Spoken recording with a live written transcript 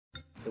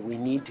that we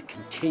need to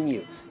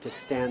continue to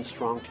stand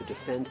strong to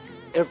defend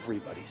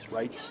everybody's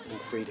rights and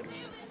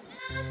freedoms.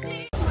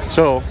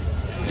 So,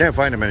 can't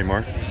find him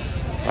anymore.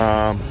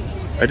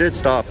 I did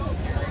stop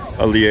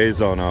a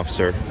liaison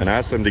officer and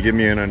asked them to give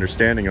me an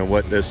understanding of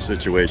what this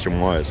situation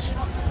was.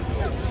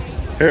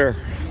 Here,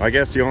 I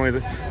guess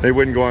they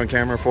wouldn't go on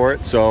camera for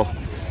it, so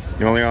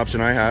the only option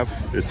I have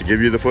is to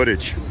give you the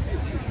footage.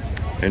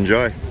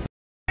 Enjoy.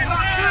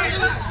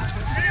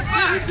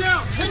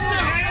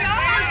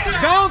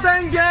 Don't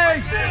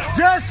engage!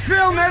 Just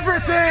film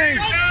everything!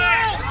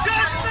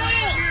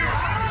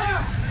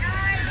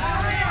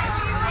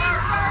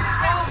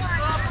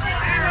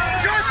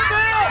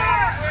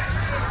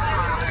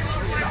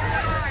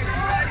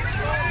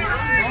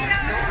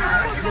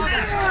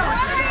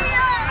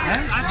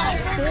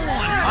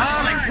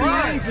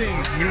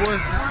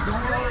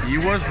 He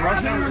was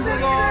rushing the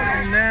dog,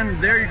 and then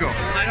there you go.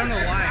 I don't know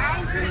why.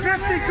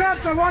 50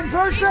 cops on one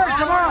person.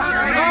 Come on.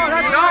 No,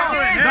 that's wrong.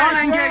 Don't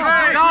engage.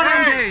 Don't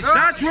engage.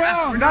 That's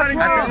wrong. That's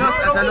wrong.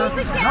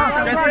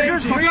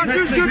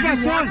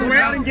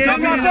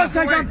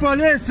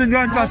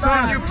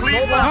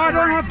 I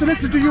don't have to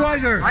listen to you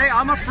either.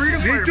 I'm a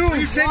freedom fighter. Me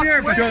too. Same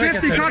here. But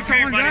 50 cops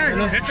on one guy.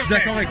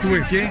 D'accord avec toi,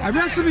 ok?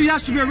 Arrest him. He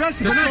has to be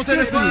arrested, but not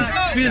 50.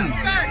 Film.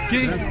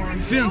 Okay?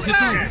 Film, c'est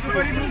tout.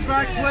 Everybody move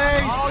back,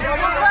 please.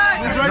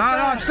 No,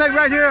 I'm staying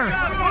right here.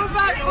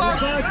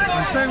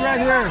 I'm staying right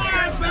here.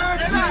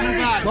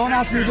 Don't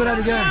ask me to do that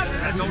again.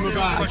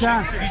 I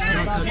can't.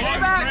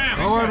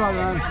 Don't worry about it,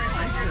 man.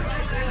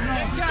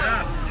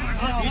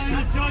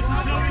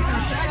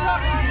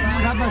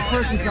 It's not my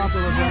first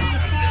encounter with him.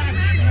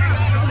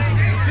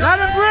 Let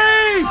him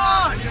breathe!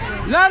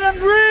 Let him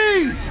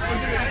breathe!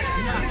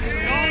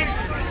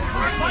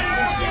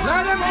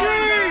 Let him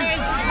breathe!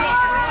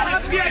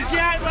 Let's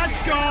get, let's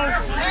go!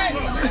 Hey!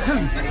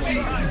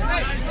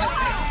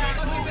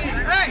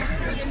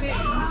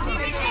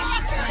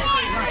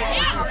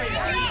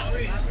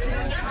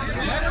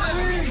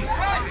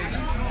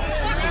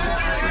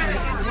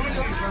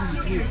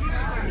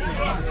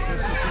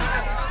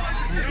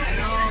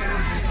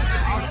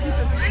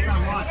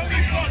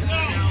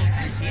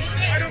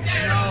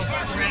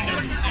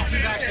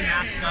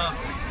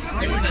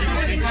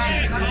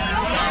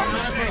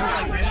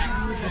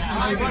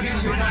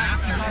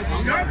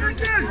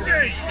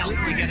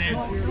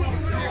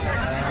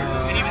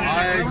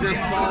 I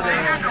just saw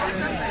that.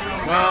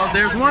 Well,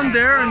 there's one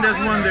there and there's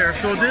one there.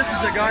 So this is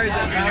the guy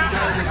that has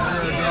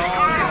the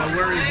dog.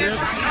 Where is it?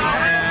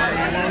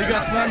 And well, he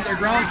got slammed to the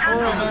ground. 4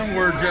 of them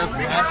were just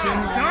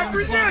bashing.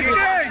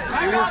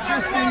 They were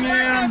fisting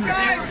him.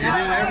 He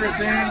did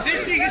everything.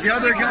 The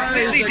other guy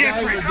is the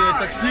guy with the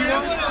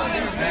tuxedo,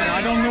 and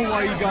I don't know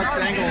why he got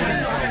tangled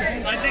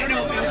in. I think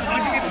no, it was a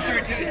bunch of people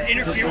started to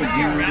interfere with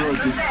the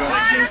arrest.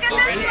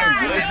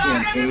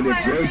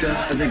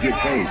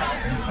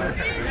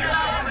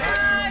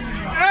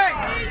 Hey!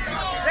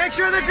 Make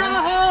sure they drill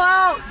the hole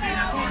out!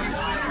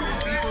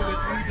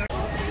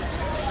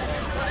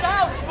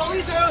 No!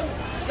 Police are...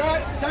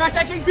 They're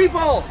attacking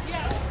people!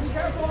 Be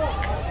careful!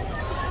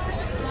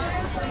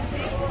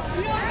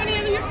 You know how many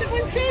of your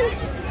siblings came?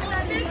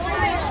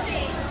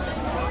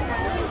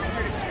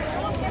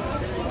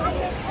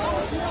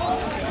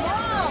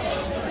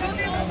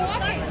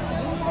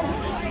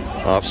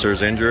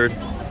 Officers injured. You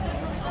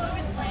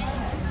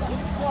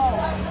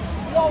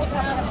always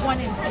have to have one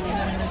incident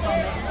when there's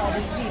all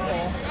these people.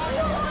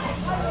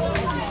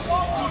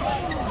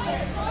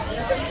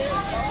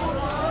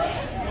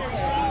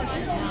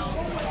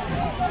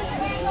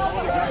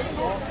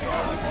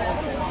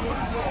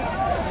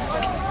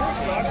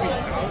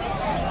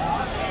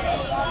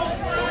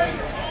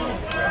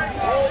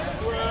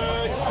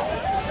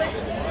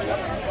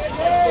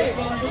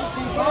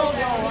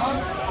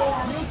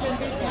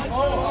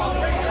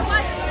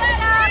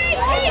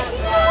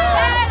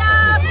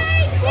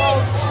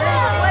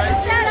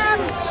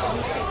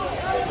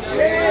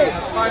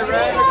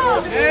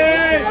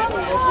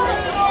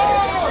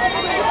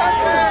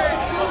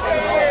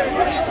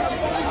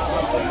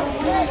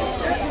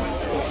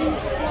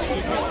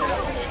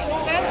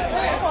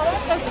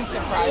 Doesn't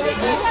surprise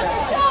me.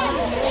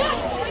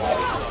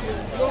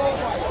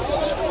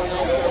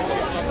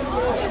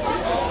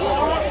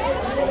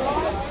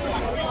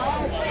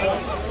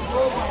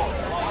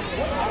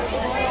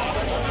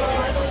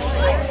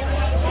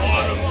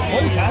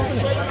 What is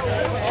happening?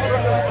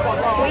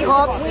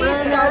 Cops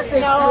ran at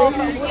this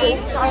lady. We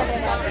started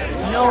it.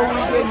 No, we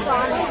didn't.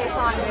 It's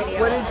on video.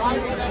 What did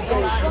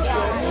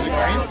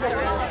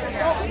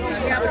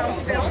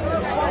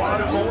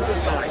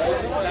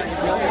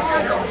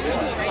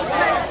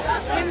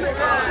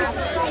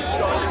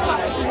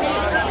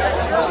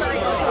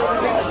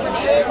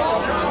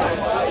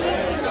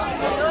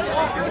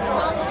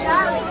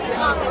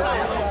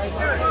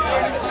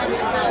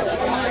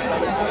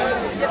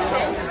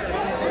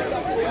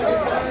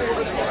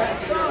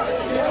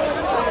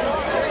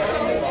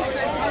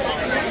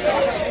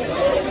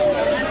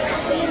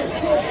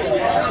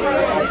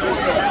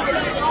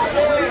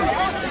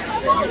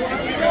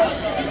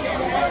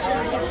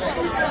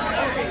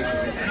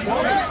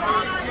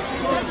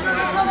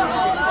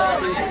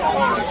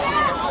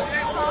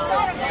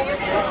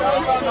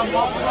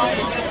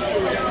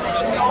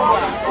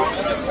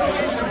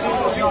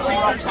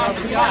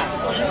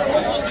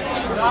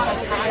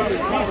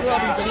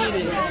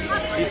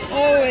It's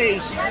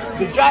always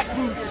the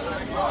jackboots.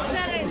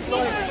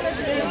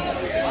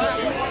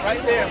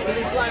 Right there,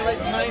 police line right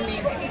behind me.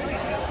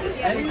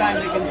 Anytime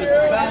they can just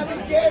defend.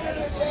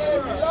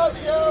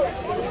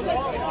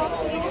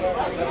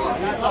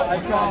 I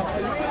saw.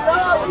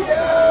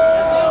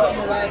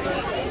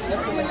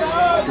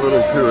 A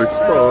little too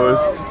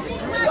exposed.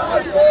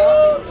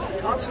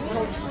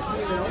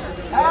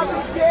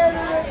 Happy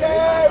Canada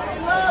Day! We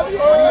love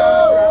you!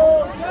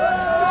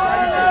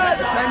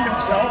 Defend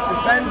himself,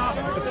 defend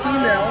the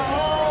female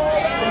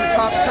from the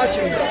cops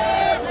touching her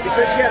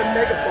because she had a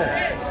megaphone.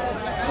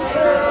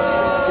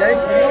 Okay?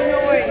 No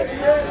noise.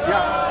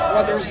 Yeah.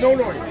 Well, there was no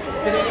noise.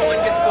 Did anyone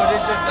get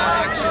footage of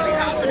that actually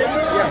happening?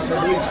 Yes, I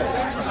believe so.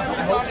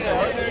 I hope so.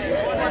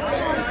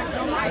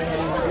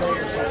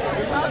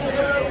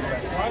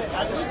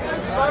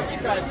 Love you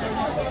guys.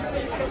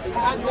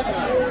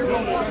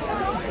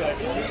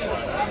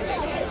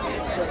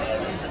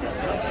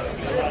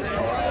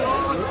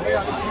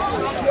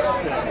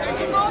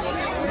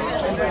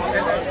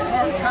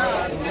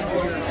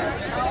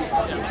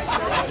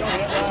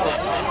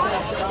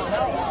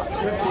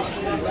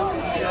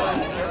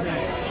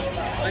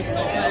 I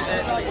saw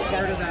that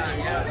part of that,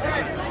 yeah.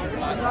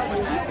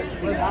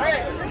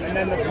 And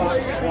then the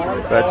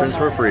Veterans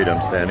for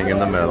Freedom standing in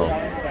the middle.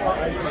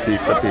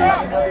 Keep the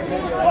peace.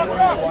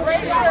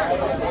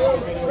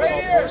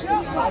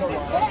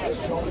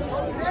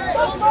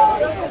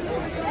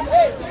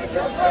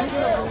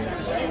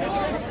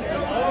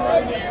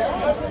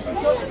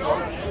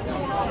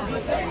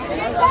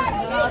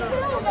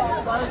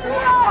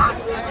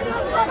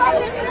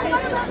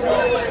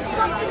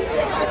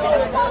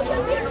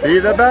 Be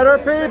the better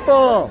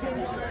people.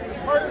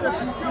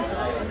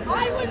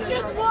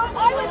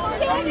 I was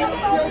standing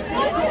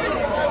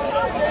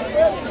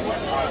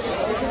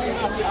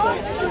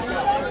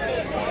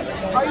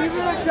Are you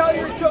going to tell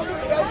your children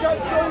bedtime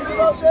stories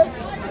about this?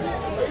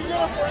 Are you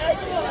going to brag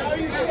about how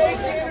you stay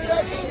Canada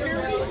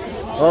security?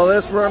 All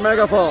this for a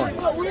megaphone.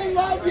 We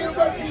love you,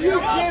 but you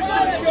kids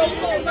are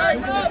children like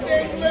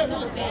nothing.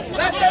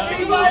 Let them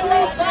be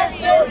violent. That's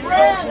their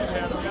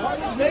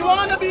brand. They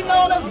want to be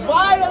known as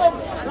violent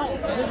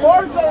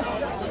forces.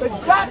 The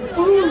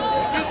jackboots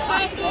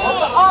of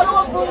the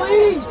Ottawa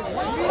police.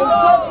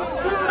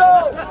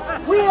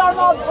 We are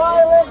not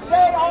violent.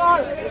 They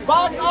are.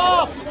 Back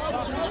off.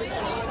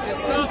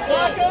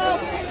 Back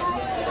off.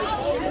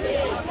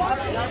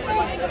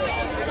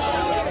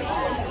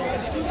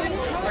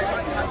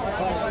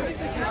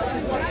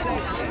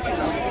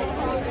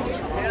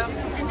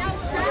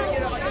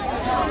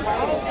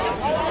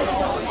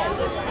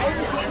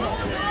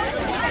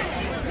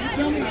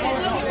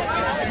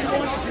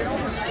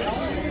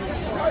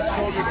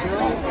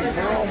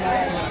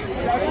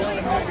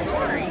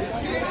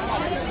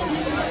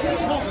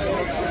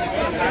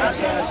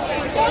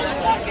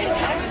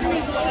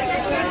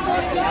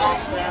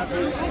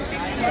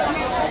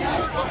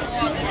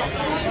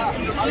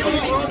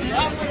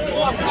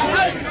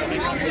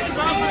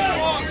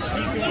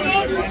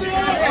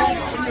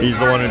 He's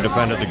the one who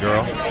defended the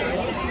girl.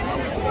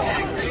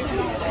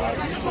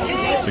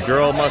 The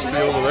girl must be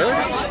over there.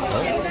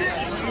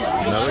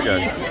 Oh, another guy.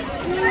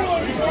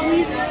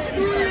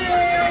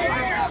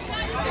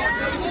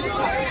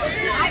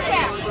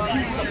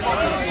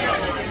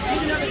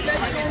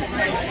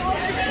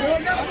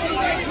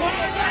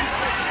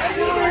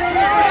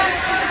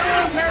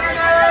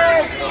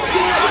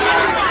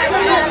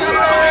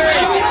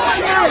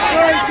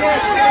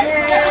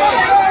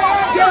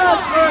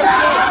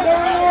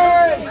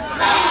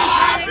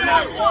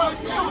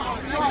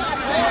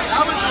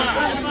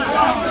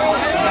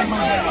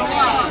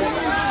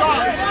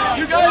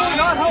 You guys are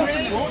not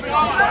helping.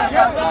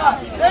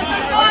 This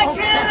is not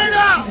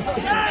Canada!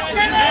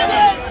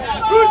 Canada!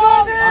 Who's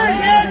on this?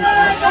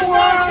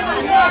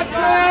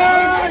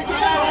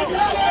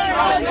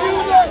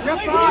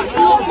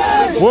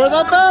 We're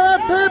the better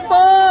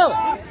people!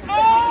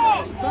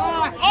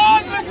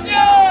 On the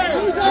chair!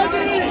 Who's on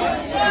this?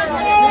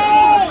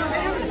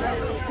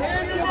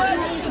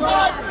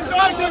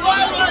 Stop the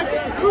violence!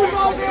 Who's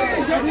on this?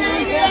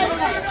 Canadians!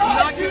 Do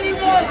not do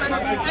this!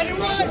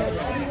 Anyone?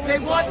 They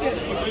want this.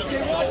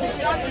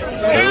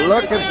 They're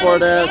looking for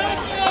this.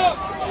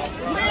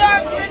 We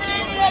are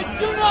Canadians!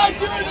 Do not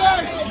do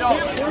this! No.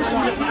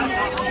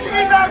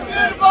 These are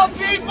beautiful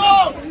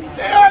people!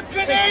 They are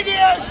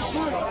Canadians!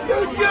 You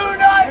do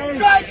not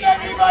strike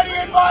anybody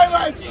in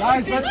violence!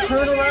 Guys, let's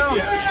turn around.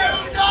 You do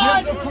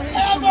not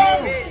ever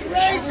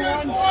raise your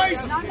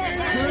voice in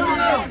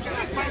anger!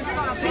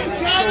 You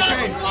tell them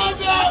you love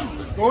them!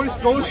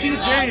 Go see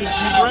James.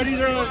 He's ready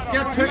to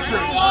get pictures.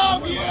 I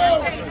love you!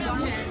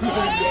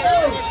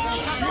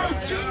 You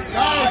do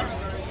not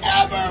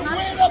ever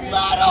win a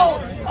battle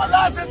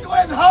unless it's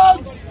with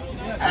hugs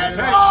and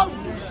love!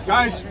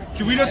 Guys,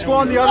 can we just go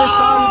on the other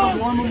side of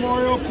the War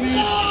Memorial, please?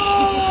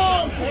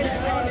 Love!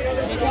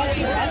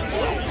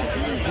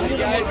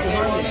 guys see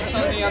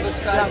on the other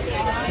side?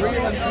 Three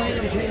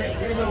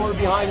of them were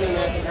behind me,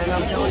 man. And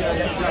I'm telling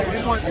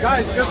you,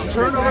 guys, just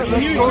turn around.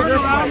 Can you turn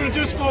around and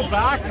just go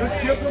back?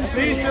 Just give them,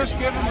 please, just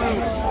give them room.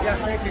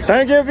 Yes, thank you.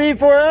 Thank you,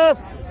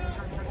 V4F.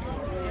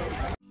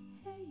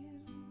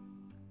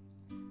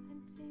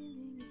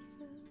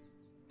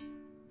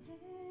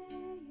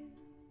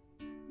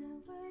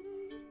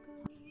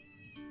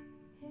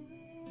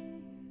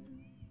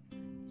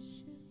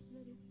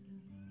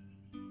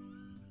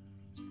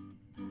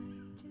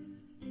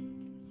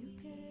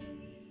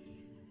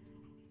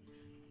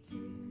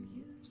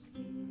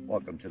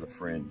 Welcome to the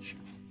Fringe.